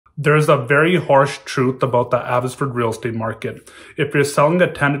There's a very harsh truth about the Abbotsford real estate market. If you're selling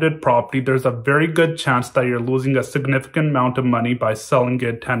a tenanted property, there's a very good chance that you're losing a significant amount of money by selling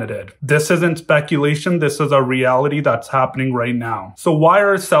it tenanted. This isn't speculation, this is a reality that's happening right now. So why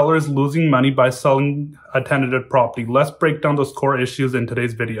are sellers losing money by selling a tenanted property? Let's break down those core issues in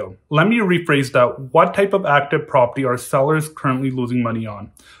today's video. Let me rephrase that. What type of active property are sellers currently losing money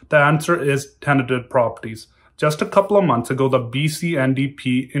on? The answer is tenanted properties. Just a couple of months ago, the BC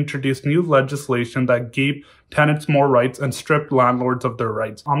NDP introduced new legislation that gave tenants more rights and stripped landlords of their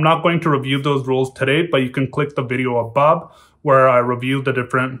rights. I'm not going to review those rules today, but you can click the video above where I review the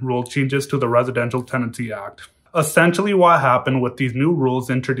different rule changes to the Residential Tenancy Act. Essentially, what happened with these new rules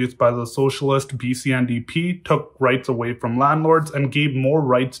introduced by the socialist BC NDP took rights away from landlords and gave more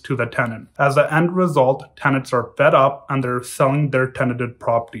rights to the tenant. As an end result, tenants are fed up and they're selling their tenanted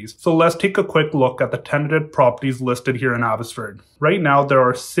properties. So let's take a quick look at the tenanted properties listed here in Abbotsford. Right now, there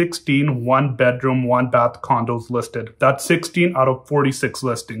are 16 one-bedroom, one-bath condos listed. That's 16 out of 46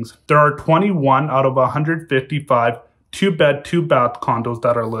 listings. There are 21 out of 155 two-bed, two-bath condos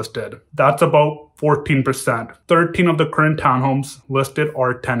that are listed. That's about 14%. 13 of the current townhomes listed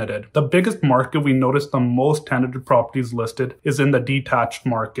are tenanted. The biggest market we noticed the most tenanted properties listed is in the detached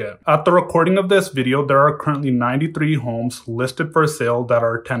market. At the recording of this video, there are currently 93 homes listed for sale that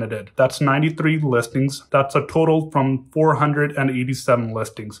are tenanted. That's 93 listings. That's a total from 487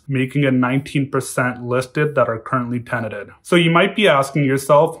 listings, making it 19% listed that are currently tenanted. So you might be asking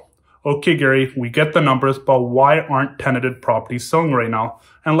yourself, okay, Gary, we get the numbers, but why aren't tenanted properties selling right now?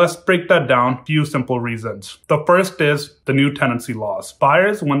 And let's break that down. Few simple reasons. The first is the new tenancy laws.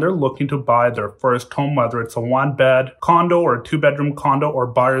 Buyers, when they're looking to buy their first home, whether it's a one-bed condo or a two-bedroom condo, or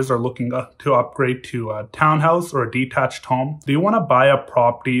buyers are looking to upgrade to a townhouse or a detached home, they want to buy a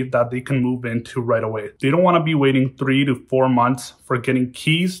property that they can move into right away. They don't want to be waiting 3 to 4 months for getting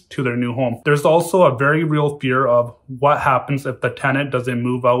keys to their new home. There's also a very real fear of what happens if the tenant doesn't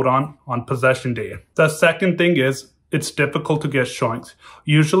move out on possession day. The second thing is it's difficult to get showings.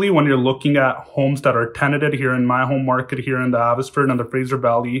 Usually when you're looking at homes that are tenanted here in my home market here in the Abbotsford and the Fraser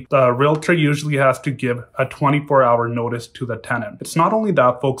Valley, the realtor usually has to give a 24-hour notice to the tenant. It's not only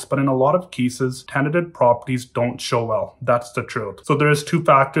that, folks, but in a lot of cases, tenanted properties don't show well. That's the truth. So there's two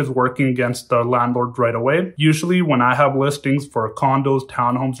factors working against the landlord right away. Usually when I have listings for condos,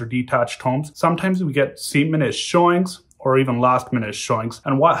 townhomes, or detached homes, sometimes we get same-minute showings or even last-minute showings.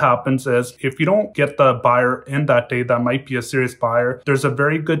 And what happens is if you don't get the buyer in that day that might be a serious buyer, there's a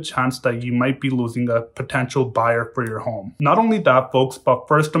very good chance that you might be losing a potential buyer for your home. Not only that, folks, but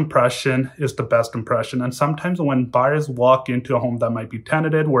first impression is the best impression. And sometimes when buyers walk into a home that might be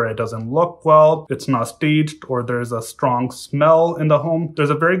tenanted, where it doesn't look well, it's not staged, or there's a strong smell in the home,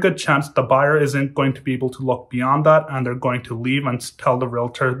 there's a very good chance the buyer isn't going to be able to look beyond that, and they're going to leave and tell the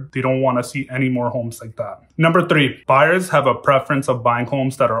realtor they don't want to see any more homes like that. Number 3, buyers have a preference of buying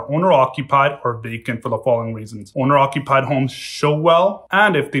homes that are owner-occupied or vacant for the following reasons. Owner-occupied homes show well,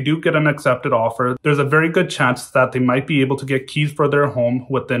 and if they do get an accepted offer, there's a very good chance that they might be able to get keys for their home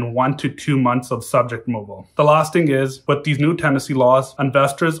within 1 to 2 months of subject removal. The last thing is, with these new tenancy laws,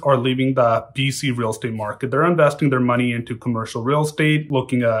 investors are leaving the BC real estate market. They're investing their money into commercial real estate,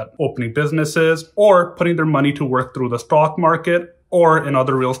 looking at opening businesses, or putting their money to work through the stock market or in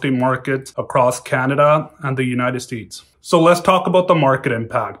other real estate markets across Canada and the United States. So let's talk about the market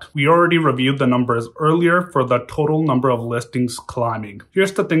impact. We already reviewed the numbers earlier for the total number of listings climbing.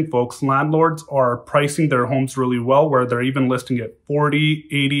 Here's the thing, folks. Landlords are pricing their homes really well, where they're even listing at 40,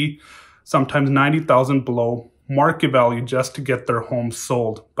 80, sometimes 90,000 below market value just to get their homes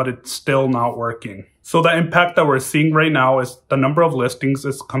sold, but it's still not working. So the impact that we're seeing right now is the number of listings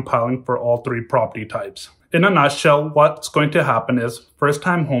is compiling for all 3 property types. In a nutshell, what's going to happen is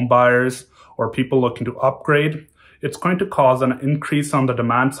first-time home buyers or people looking to upgrade, it's going to cause an increase on the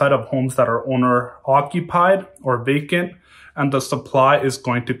demand side of homes that are owner-occupied or vacant, and the supply is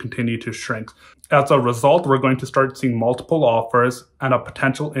going to continue to shrink. As a result, we're going to start seeing multiple offers and a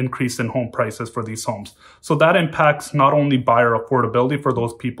potential increase in home prices for these homes. So that impacts not only buyer affordability for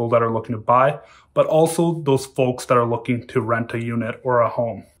those people that are looking to buy, but also those folks that are looking to rent a unit or a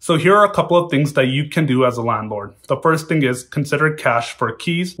home. So here are a couple of things that you can do as a landlord. The first thing is consider cash for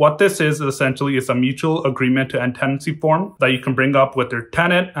keys. What this is essentially is a mutual agreement to end tenancy form that you can bring up with your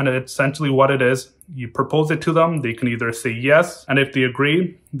tenant, and essentially what it is, you propose it to them, they can either say yes, and if they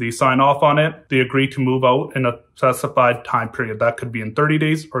agree, they sign off on it, they agree to move out in a specified time period. That could be in 30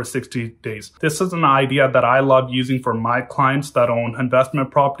 days or 60 days. This is an idea that I love using for my clients that own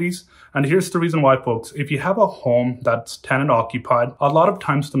investment properties. And here's the reason reason why, folks, if you have a home that's tenant occupied, a lot of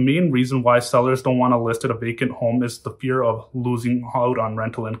times the main reason why sellers don't want to list a vacant home is the fear of losing out on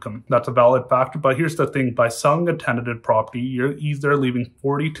rental income. That's a valid factor, but here's the thing. By selling a tenanted property, you're either leaving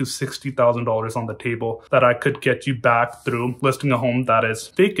 $40,000 to $60,000 on the table that I could get you back through listing a home that is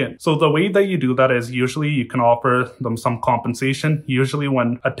vacant. So the way that you do that is usually you can offer them some compensation. Usually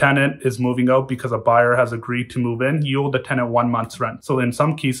when a tenant is moving out because a buyer has agreed to move in, you owe the tenant 1 month's rent. So in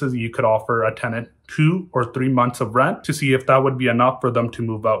some cases, you could offer a tenant 2 or 3 months of rent to see if that would be enough for them to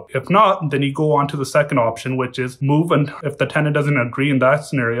move out. If not, then you go on to the second option, which is move. And if the tenant doesn't agree in that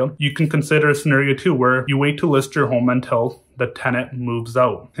scenario, you can consider scenario 2, where you wait to list your home until the tenant moves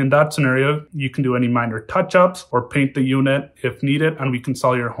out. In that scenario, you can do any minor touch-ups or paint the unit if needed, and we can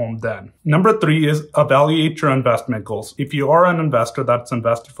sell your home then. Number 3 is evaluate your investment goals. If you are an investor that's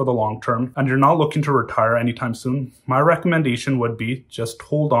invested for the long term and you're not looking to retire anytime soon, my recommendation would be just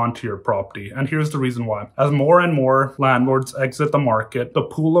hold on to your property. And here's the reason why. As more and more landlords exit the market, the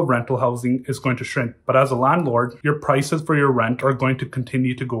pool of rental housing is going to shrink. But as a landlord, your prices for your rent are going to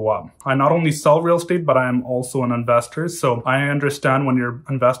continue to go up. I not only sell real estate, but I am also an investor. So I understand when you're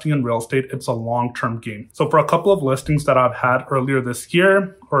investing in real estate, it's a long-term game. So for a couple of listings that I've had earlier this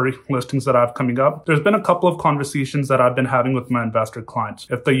year, or listings that I have coming up, there's been a couple of conversations that I've been having with my investor clients.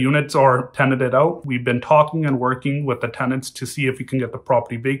 If the units are tenanted out, we've been talking and working with the tenants to see if we can get the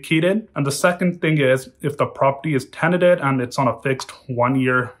property vacated. And the second thing is, if the property is tenanted and it's on a fixed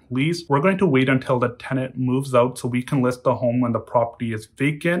 1-year lease, we're going to wait until the tenant moves out so we can list the home when the property is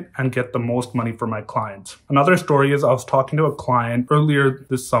vacant and get the most money for my clients. Another story is I was talking to a client earlier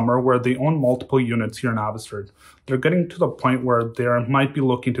this summer where they own multiple units here in Abbotsford. They're getting to the point where they might be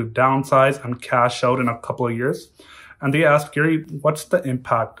looking to downsize and cash out in a couple of years. And they asked, Gary, what's the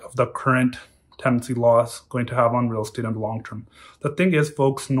impact of the current tenancy laws going to have on real estate in the long term? The thing is,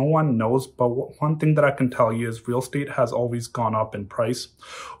 folks, no one knows, but one thing that I can tell you is real estate has always gone up in price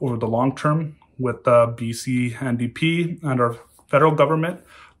over the long term. With the BC NDP and our federal government,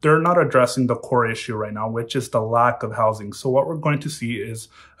 they're not addressing the core issue right now, which is the lack of housing. So what we're going to see is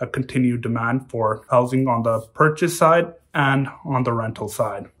a continued demand for housing on the purchase side and on the rental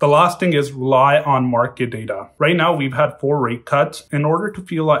side. The last thing is rely on market data. Right now, we've had 4 rate cuts. In order to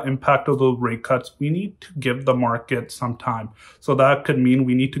feel the impact of those rate cuts, we need to give the market some time. So that could mean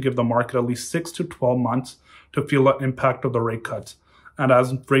we need to give the market at least 6 to 12 months to feel the impact of the rate cuts. And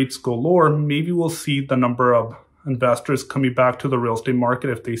as rates go lower, maybe we'll see the number of investors coming back to the real estate market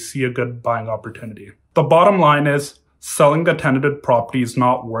if they see a good buying opportunity. The bottom line is selling a tenanted property is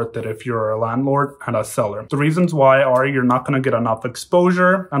not worth it if you're a landlord and a seller. The reasons why are you're not going to get enough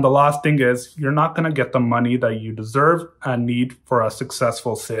exposure. And the last thing is you're not going to get the money that you deserve and need for a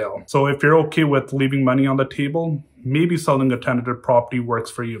successful sale. So if you're okay with leaving money on the table, maybe selling a tenanted property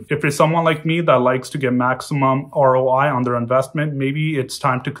works for you. If you're someone like me that likes to get maximum ROI on their investment, maybe it's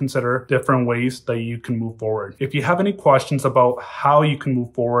time to consider different ways that you can move forward. If you have any questions about how you can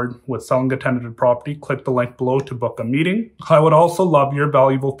move forward with selling a tenanted property, click the link below to book a meeting. I would also love your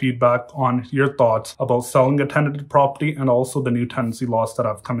valuable feedback on your thoughts about selling a tenanted property and also the new tenancy laws that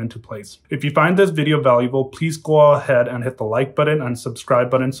have come into place. If you find this video valuable, please go ahead and hit the like button and subscribe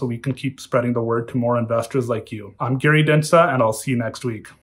button so we can keep spreading the word to more investors like you. I'm Gary Dhindsa, and I'll see you next week.